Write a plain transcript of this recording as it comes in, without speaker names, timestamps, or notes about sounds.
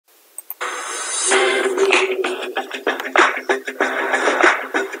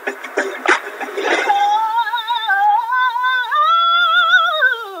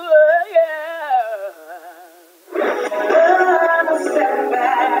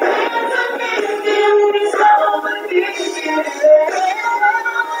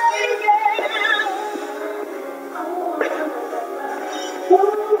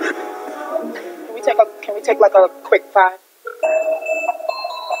Can we take like a quick 5?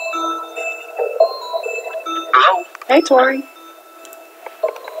 Hello? Hey, Tori. Hey,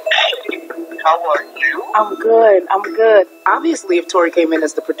 how are you? I'm good. Obviously, if Tori came in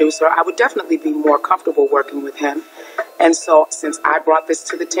as the producer, I would definitely be more comfortable working with him. And so, since I brought this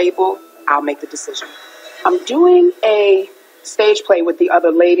to the table, I'll make the decision. I'm doing a stage play with the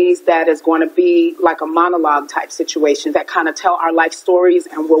other ladies that is going to be like a monologue type situation that kind of tell our life stories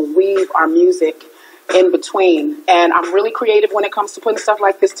and will weave our music in between. And I'm really creative when it comes to putting stuff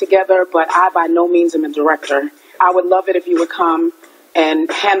like this together, but I by no means am a director. I would love it if you would come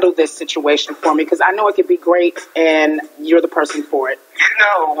and handle this situation for me, because I know it could be great and you're the person for it. You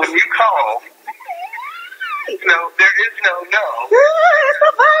know, when you call, there is no. It's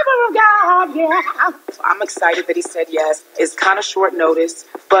the Bible of God, yeah. So I'm excited that he said yes. It's kind of short notice,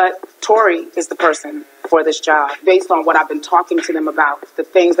 but Tori is the person for this job. Based on what I've been talking to them about, the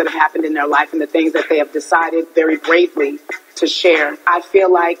things that have happened in their life and the things that they have decided very bravely to share, I feel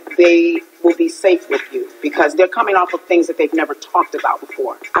like they will be safe with you because they're coming off of things that they've never talked about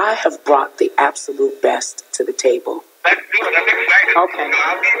before. I have brought the absolute best to the table. That's good. I'm excited. Okay.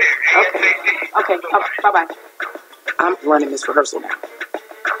 I'll be there. Okay. Bye-bye. I'm running this rehearsal now.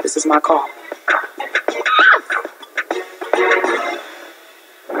 This is my call.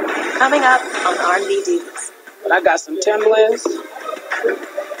 Coming up on R&B Divas. But I got some Timberlands,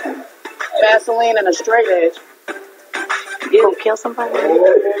 Vaseline, and a straight edge. You gonna kill somebody?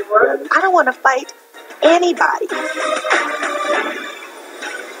 I don't want to fight anybody.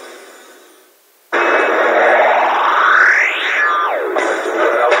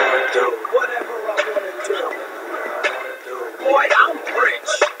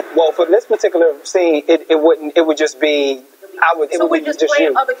 Well, for this particular scene, it would just be, So we just play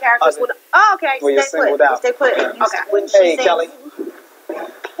you. other characters with. Oh, okay. Where you're singled out. Stay put. And you, Okay. when she Hey, sings, Kelly.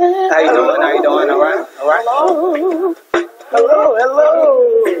 How you doing? All right?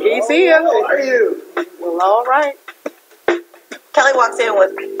 Hello. He's here. How are you? Well, all right. Kelly walks in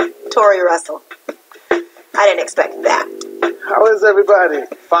with Tori Russell. I didn't expect that. How is everybody?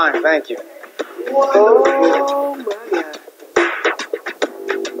 Fine, thank you. Oh, my God.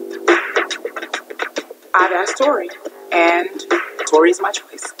 I've asked Tori, and Tori's my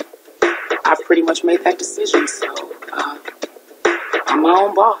choice. I've pretty much made that decision, so I'm my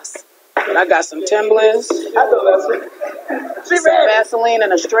own boss. But I got some Timberlands, some Vaseline,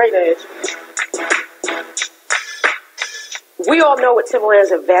 and a straight edge. We all know what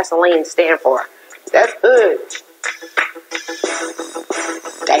Timberlands and Vaseline stand for. That's good.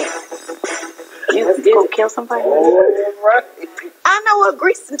 Damn. You gonna kill somebody? I know what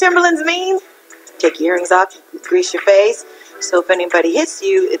grease and Timberlands mean. Take your earrings off, grease your face, so if anybody hits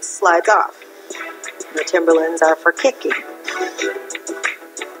you, it slides off. The Timberlands are for kicking.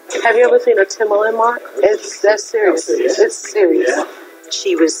 Have you ever seen a Timberland mark? That's serious. It's serious.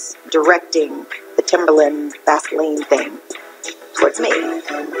 She was directing the Timberland Vaseline thing towards me.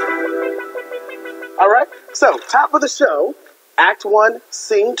 All right, so top of the show, Act 1,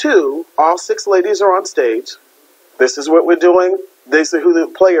 Scene 2, all 6 ladies are on stage. This is what we're doing. This is who the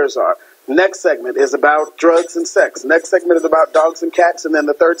players are. Next segment is about drugs and sex. Next segment is about dogs and cats, and then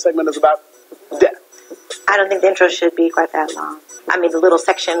the third segment is about death. I don't think the intro should be quite that long. I mean, the little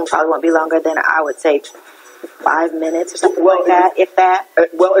section probably won't be longer than, I would say, 5 minutes or something like that, if that.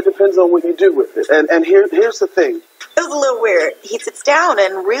 Well, it depends on what you do with it. And here's the thing. It was a little weird. He sits down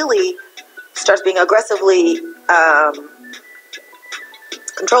and really starts being aggressively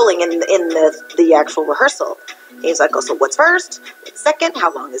controlling in the actual rehearsal. He's like, oh, so what's first? What's second?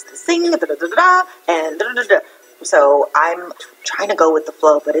 How long is the sing? Da, da, da, da, and da, da, da, da. So I'm trying to go with the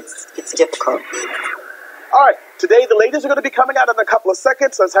flow, but it's difficult. All right, today the ladies are going to be coming out in a couple of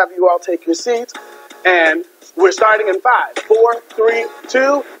seconds. Let's have you all take your seats. And we're starting in 5, 4, 3,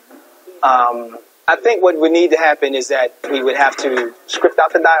 2. I think what would need to happen is that we would have to script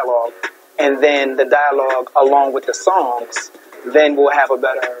out the dialogue, and then the dialogue along with the songs, then we'll have a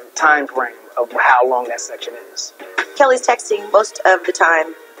better time frame of how long that section is. Kelly's texting most of the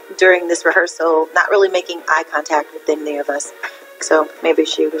time during this rehearsal, not really making eye contact with any of us. So maybe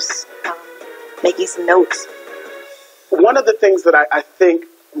she was making some notes. One of the things that I think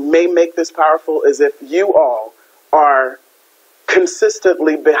may make this powerful is if you all are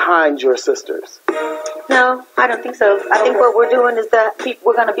consistently behind your sisters. No, I don't think so. I think what we're doing is that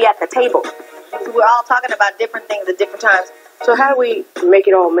we're going to be at the table. We're all talking about different things at different times. So how do we make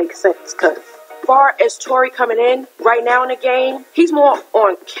it all make sense? Because far as Tori coming in right now in the game, he's more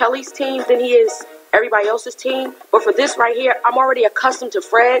on Kelly's team than he is everybody else's team. But for this right here, I'm already accustomed to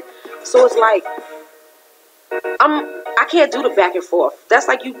Fred, so it's like I can't do the back and forth. That's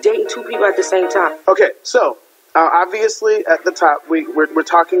like you dating two people at the same time. Okay, so obviously at the top we're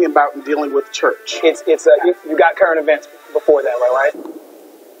talking about and dealing with church. You got current events before that, right?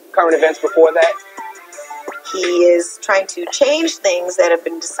 Current events before that. He is trying to change things that have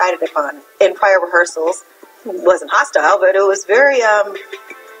been decided upon in prior rehearsals. It wasn't hostile, but it was very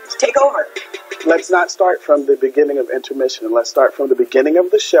take over. Let's not start from the beginning of intermission. Let's start from the beginning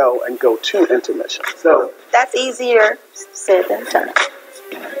of the show and go to intermission. So that's easier said than done.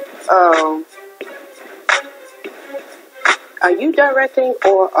 Are you directing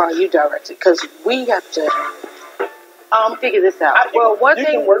or are you directing? Because we have to figure this out. Well, one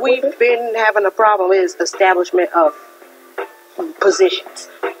thing we've been having a problem is establishment of positions.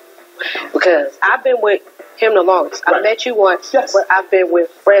 Because I've been with him the longest. I met you once, but I've been with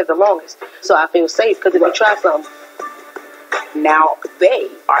Fred the longest. So I feel safe because if you try something. Now, they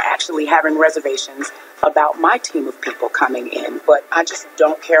are actually having reservations about my team of people coming in, but I just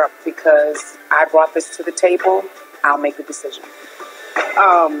don't care because I brought this to the table. I'll make the decision.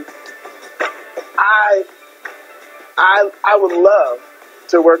 I would love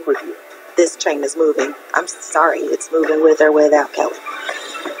to work with you. This train is moving. I'm sorry, it's moving with or without Kelly.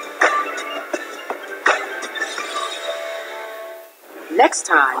 Next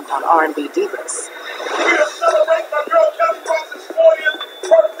time on R&B Divas.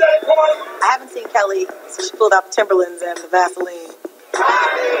 I haven't seen Kelly since she pulled out the Timberlands and the Vaseline.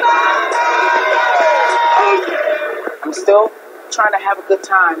 I'm still trying to have a good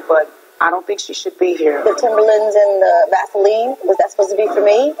time, but I don't think she should be here. The Timberlands and the Vaseline, was that supposed to be for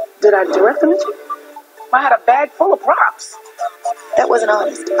me? Did I direct them with you? I had a bag full of props. That wasn't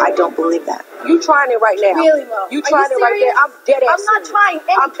honest. I don't believe that. You trying it right now. Really, Mom? You trying it right there. I'm dead ass I'm not trying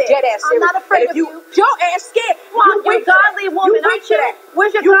anything. I'm dead ass serious. I'm not afraid of you. Your ass scared. Mom, you're godly